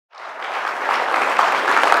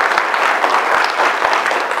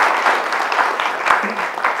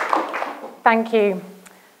Thank you.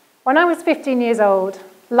 When I was 15 years old,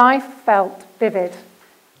 life felt vivid.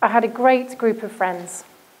 I had a great group of friends.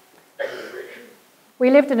 We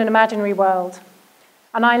lived in an imaginary world,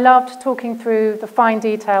 and I loved talking through the fine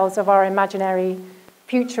details of our imaginary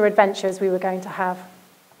future adventures we were going to have.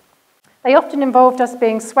 They often involved us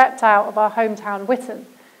being swept out of our hometown Hutton,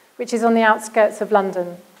 which is on the outskirts of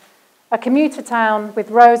London, a commuter town with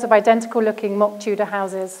rows of identical-looking mock Tudor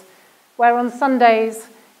houses, where on Sundays,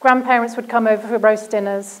 grandparents would come over for roast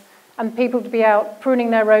dinners, and people would be out pruning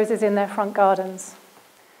their roses in their front gardens.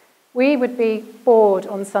 We would be bored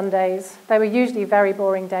on Sundays. They were usually very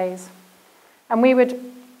boring days. And we would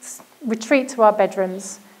retreat to our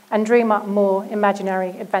bedrooms and dream up more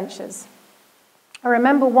imaginary adventures. I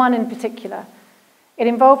remember one in particular. It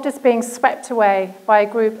involved us being swept away by a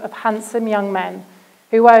group of handsome young men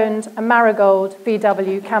who owned a Marigold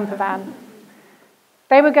VW camper van.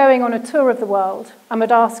 They were going on a tour of the world and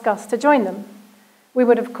would ask us to join them. We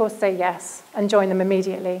would, of course, say yes and join them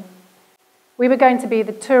immediately. We were going to be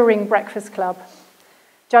the touring breakfast club.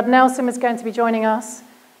 Judd Nelson was going to be joining us,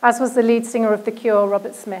 as was the lead singer of The Cure,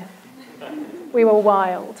 Robert Smith. We were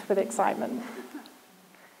wild with excitement.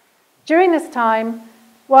 During this time,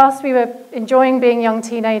 whilst we were enjoying being young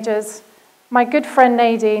teenagers, my good friend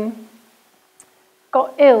Nadine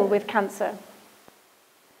got ill with cancer.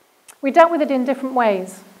 We dealt with it in different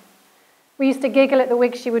ways. We used to giggle at the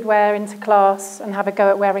wigs she would wear into class and have a go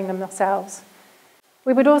at wearing them ourselves.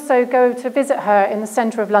 We would also go to visit her in the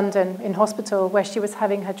centre of London in hospital where she was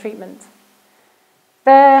having her treatment.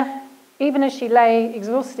 There, even as she lay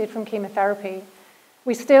exhausted from chemotherapy,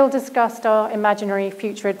 we still discussed our imaginary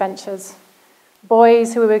future adventures,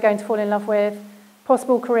 boys who we were going to fall in love with,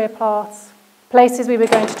 possible career paths, places we were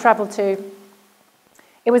going to travel to.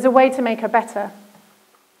 It was a way to make her better.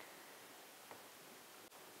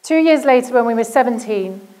 2 years later, when we were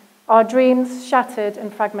 17, our dreams shattered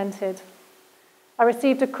and fragmented. I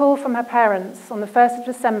received a call from her parents on the 1st of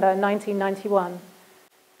December 1991.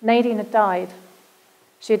 Nadine had died.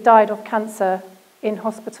 She had died of cancer in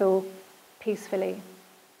hospital peacefully.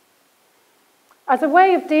 As a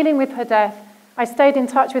way of dealing with her death, I stayed in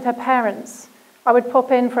touch with her parents. I would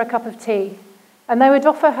pop in for a cup of tea, and they would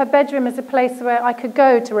offer her bedroom as a place where I could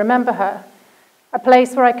go to remember her, a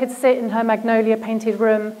place where I could sit in her magnolia-painted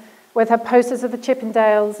room with her posters of the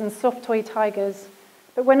Chippendales and soft toy tigers.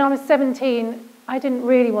 But when I was 17, I didn't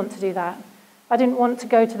really want to do that. I didn't want to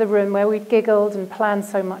go to the room where we'd giggled and planned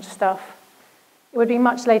so much stuff. It would be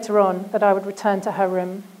much later on that I would return to her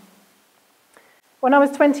room. When I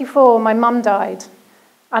was 24, my mum died,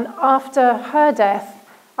 and after her death,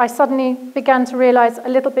 I suddenly began to realize a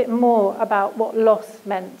little bit more about what loss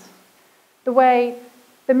meant. The way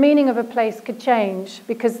the meaning of a place could change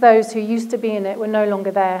because those who used to be in it were no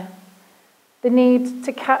longer there. The need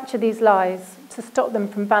to capture these lies, to stop them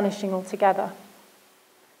from vanishing altogether.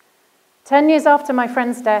 10 years after my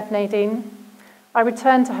friend's death, Nadine, I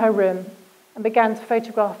returned to her room and began to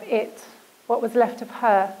photograph it, what was left of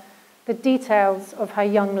her, the details of her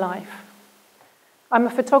young life. I'm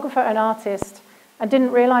a photographer and artist and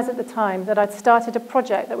didn't realize at the time that I'd started a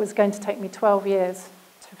project that was going to take me 12 years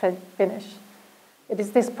to finish. It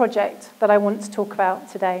is this project that I want to talk about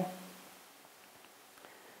today.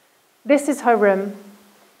 This is her room.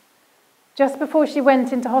 Just before she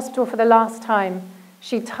went into hospital for the last time,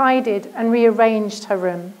 she tidied and rearranged her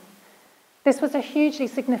room. This was a hugely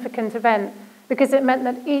significant event because it meant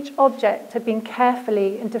that each object had been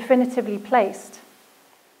carefully and definitively placed.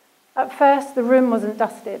 At first, the room wasn't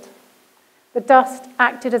dusted. The dust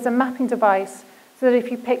acted as a mapping device so that if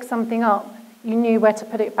you picked something up, you knew where to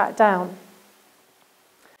put it back down.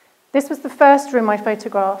 This was the first room I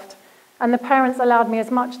photographed, and the parents allowed me as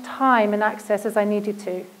much time and access as I needed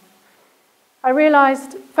to. I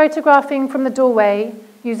realized photographing from the doorway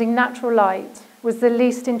using natural light was the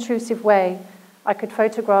least intrusive way I could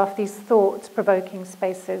photograph these thought-provoking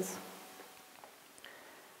spaces.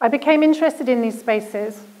 I became interested in these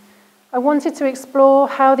spaces. I wanted to explore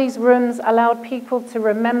how these rooms allowed people to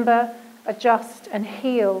remember, adjust, and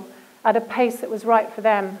heal at a pace that was right for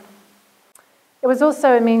them. It was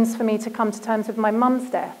also a means for me to come to terms with my mum's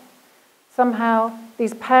death. Somehow,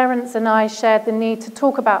 these parents and I shared the need to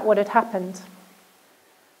talk about what had happened.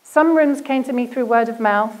 Some rooms came to me through word of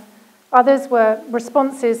mouth. Others were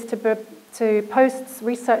responses to posts,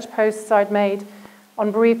 research posts I'd made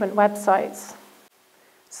on bereavement websites.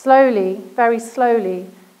 Slowly, very slowly,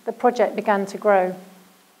 the project began to grow.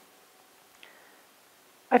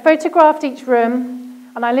 I photographed each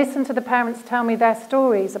room, and I listened to the parents tell me their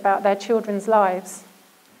stories about their children's lives.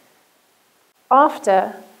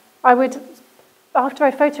 After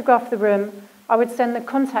I photographed the room, I would send the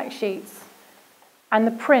contact sheets and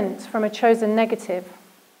the print from a chosen negative.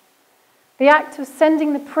 The act of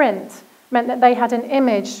sending the print meant that they had an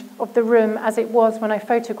image of the room as it was when I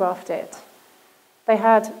photographed it. They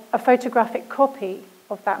had a photographic copy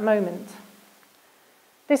of that moment.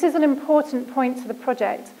 This is an important point to the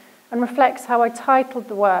project and reflects how I titled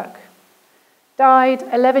the work. Died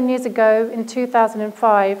 11 years ago in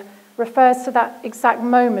 2005 refers to that exact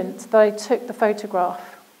moment that I took the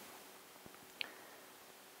photograph.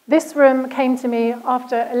 This room came to me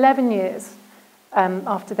after 11 years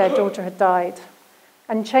after their daughter had died,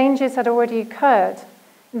 and changes had already occurred.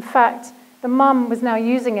 In fact, the mum was now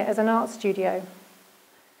using it as an art studio.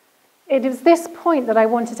 It is this point that I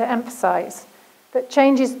wanted to emphasize, that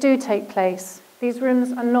changes do take place. These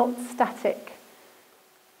rooms are not static.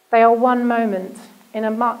 They are one moment in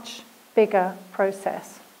a much bigger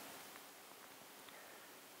process.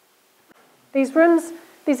 These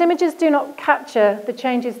images do not capture the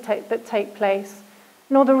changes that take place,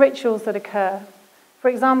 nor the rituals that occur. For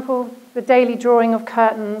example, the daily drawing of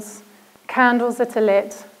curtains, candles that are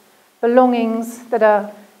lit, belongings that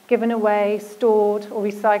are given away, stored, or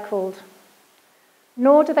recycled.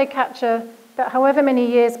 Nor do they capture that however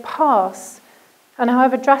many years pass, and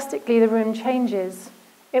however drastically the room changes,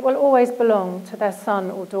 it will always belong to their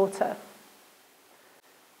son or daughter.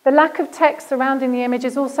 The lack of text surrounding the image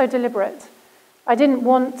is also deliberate. I didn't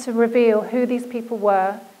want to reveal who these people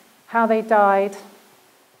were, how they died.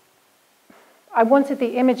 I wanted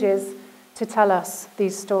the images to tell us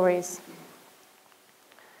these stories.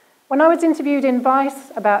 When I was interviewed in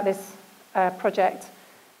Vice about this project,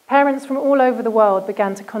 parents from all over the world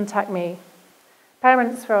began to contact me.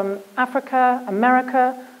 Parents from Africa,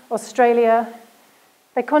 America, Australia.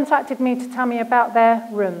 They contacted me to tell me about their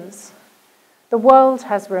rooms. The world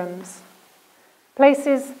has rooms.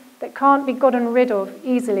 Places that can't be gotten rid of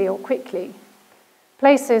easily or quickly.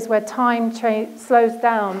 Places where time slows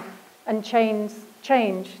down and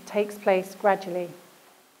change takes place gradually.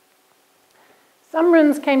 Some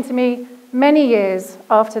rooms came to me many years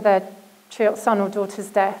after their son or daughter's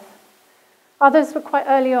death. Others were quite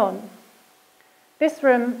early on. This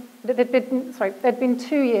room, there'd been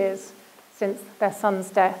 2 years since their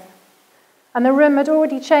son's death, and the room had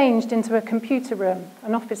already changed into a computer room,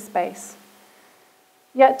 an office space.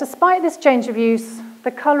 Yet, despite this change of use,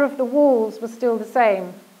 the colour of the walls was still the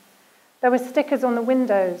same. There were stickers on the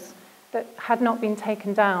windows that had not been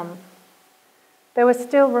taken down. There were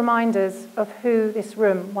still reminders of who this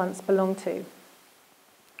room once belonged to.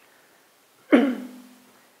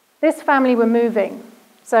 This family were moving.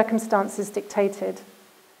 Circumstances dictated.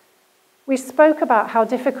 We spoke about how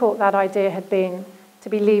difficult that idea had been to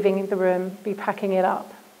be leaving the room, be packing it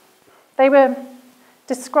up. They were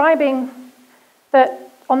describing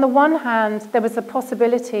that on the one hand, there was the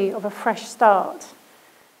possibility of a fresh start,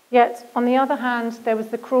 yet on the other hand, there was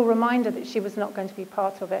the cruel reminder that she was not going to be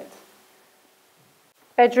part of it.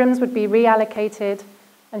 Bedrooms would be reallocated,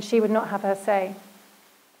 and she would not have her say.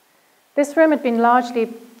 This room had been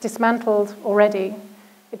largely dismantled already. It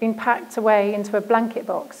had been packed away into a blanket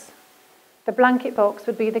box. The blanket box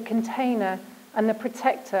would be the container and the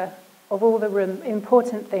protector of all the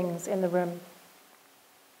important things in the room.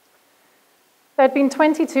 There had been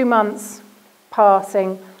 22 months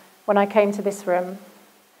passing when I came to this room.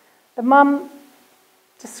 The mum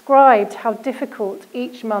described how difficult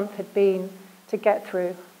each month had been to get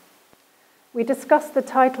through. We discussed the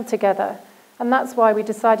title together, and that's why we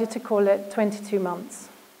decided to call it 22 Months.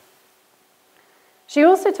 She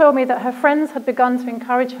also told me that her friends had begun to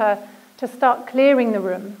encourage her to start clearing the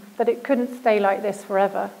room, that it couldn't stay like this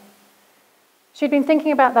forever. She'd been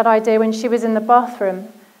thinking about that idea when she was in the bathroom,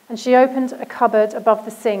 and she opened a cupboard above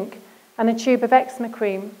the sink, and a tube of eczema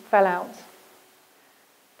cream fell out.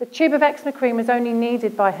 The tube of eczema cream was only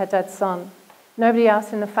needed by her dead son. Nobody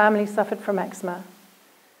else in the family suffered from eczema.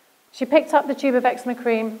 She picked up the tube of eczema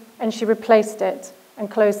cream and she replaced it and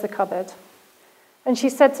closed the cupboard. And she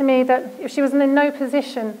said to me that if she was in no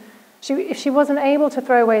position, if she wasn't able to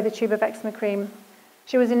throw away the tube of eczema cream,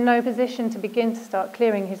 she was in no position to begin to start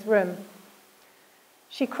clearing his room.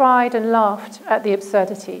 She cried and laughed at the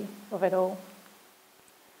absurdity of it all.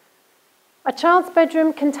 A child's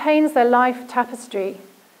bedroom contains their life tapestry.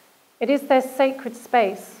 It is their sacred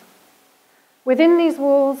space. Within these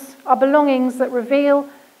walls are belongings that reveal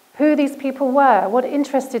who these people were, what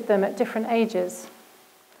interested them at different ages.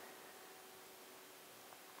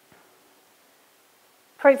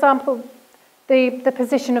 For example, the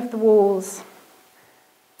position of the walls,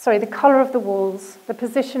 the colour of the walls, the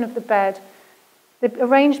position of the bed, the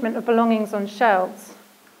arrangement of belongings on shelves,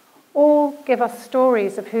 all give us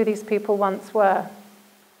stories of who these people once were.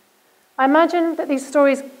 I imagine that these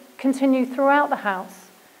stories continue throughout the house,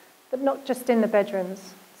 but not just in the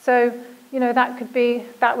bedrooms. So,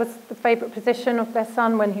 that was the favourite position of their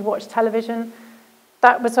son when he watched television.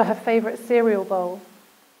 That was her favourite cereal bowl.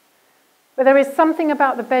 But there is something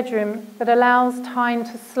about the bedroom that allows time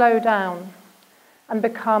to slow down and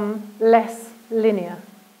become less linear.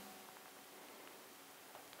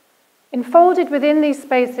 Enfolded within these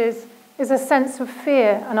spaces is a sense of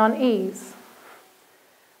fear and unease.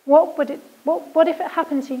 What if it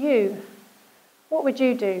happened to you? What would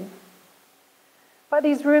you do? But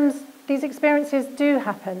these experiences do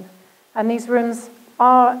happen, and these rooms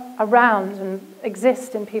are around and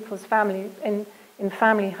exist in people's in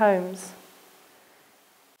family homes.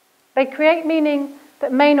 They create meaning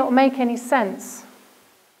that may not make any sense.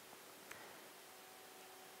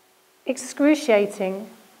 Excruciating,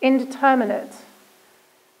 indeterminate.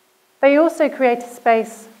 They also create a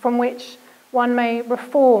space from which one may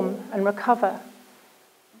reform and recover,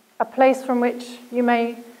 a place from which you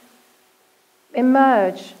may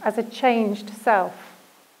emerge as a changed self.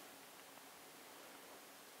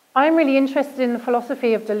 I'm really interested in the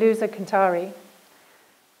philosophy of Deleuze and Guattari.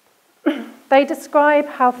 They describe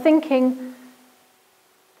how thinking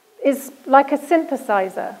is like a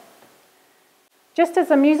synthesizer. Just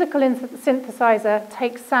as a musical synthesizer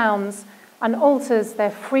takes sounds and alters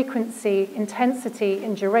their frequency, intensity,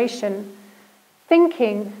 and duration,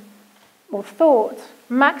 thinking or thought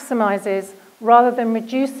maximizes rather than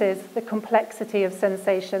reduces the complexity of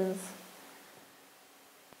sensations.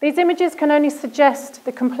 These images can only suggest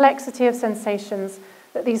the complexity of sensations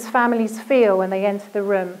that these families feel when they enter the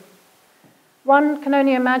room. One can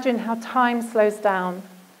only imagine how time slows down.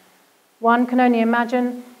 One can only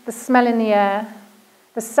imagine the smell in the air,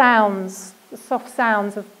 the sounds, the soft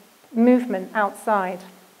sounds of movement outside.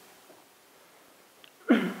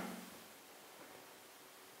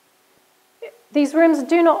 These rooms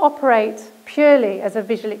do not operate purely as a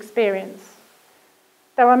visual experience.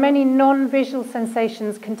 There are many non-visual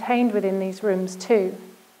sensations contained within these rooms too.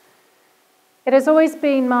 It has always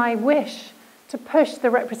been my wish to push the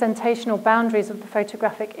representational boundaries of the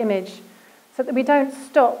photographic image so that we don't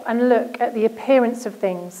stop and look at the appearance of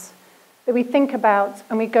things, that we think about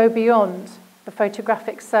and we go beyond the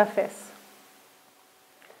photographic surface.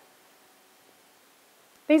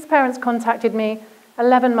 These parents contacted me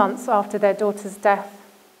 11 months after their daughter's death.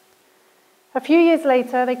 A few years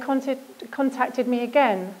later, they contacted me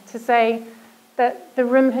again to say that the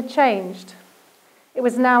room had changed. It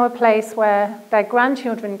was now a place where their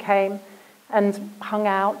grandchildren came and hung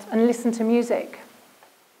out and listened to music.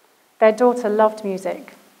 Their daughter loved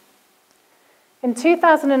music. In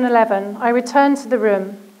 2011, I returned to the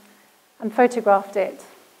room and photographed it.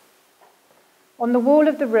 On the wall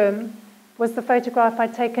of the room was the photograph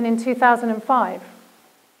I'd taken in 2005.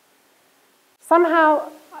 Somehow,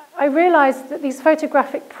 I realized that these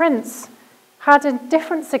photographic prints had a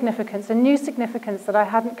different significance, a new significance that I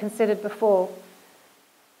hadn't considered before.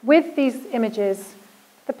 With these images,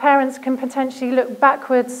 the parents can potentially look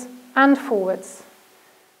backwards and forwards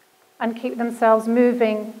and keep themselves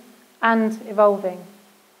moving and evolving.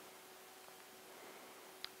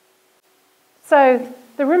 So,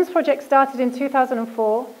 the Rooms project started in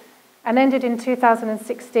 2004 and ended in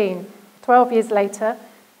 2016. 12 years later,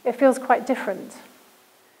 it feels quite different.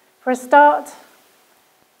 For a start,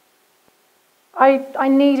 I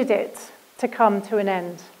needed it to come to an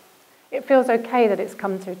end. It feels okay that it's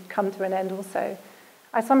come to an end also.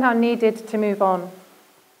 I somehow needed to move on.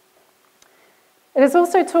 It has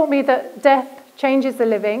also taught me that death changes the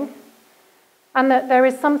living and that there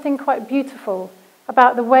is something quite beautiful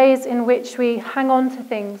about the ways in which we hang on to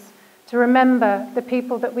things to remember the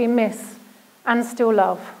people that we miss and still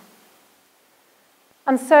love.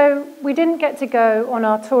 And so we didn't get to go on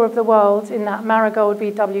our tour of the world in that Marigold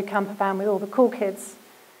VW camper van with all the cool kids,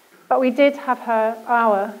 but we did have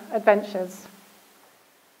our adventures.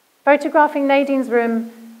 Photographing Nadine's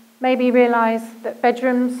room made me realize that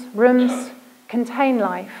rooms contain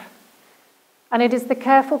life, and it is the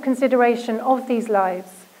careful consideration of these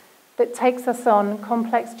lives that takes us on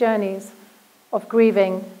complex journeys of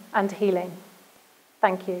grieving and healing.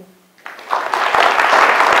 Thank you.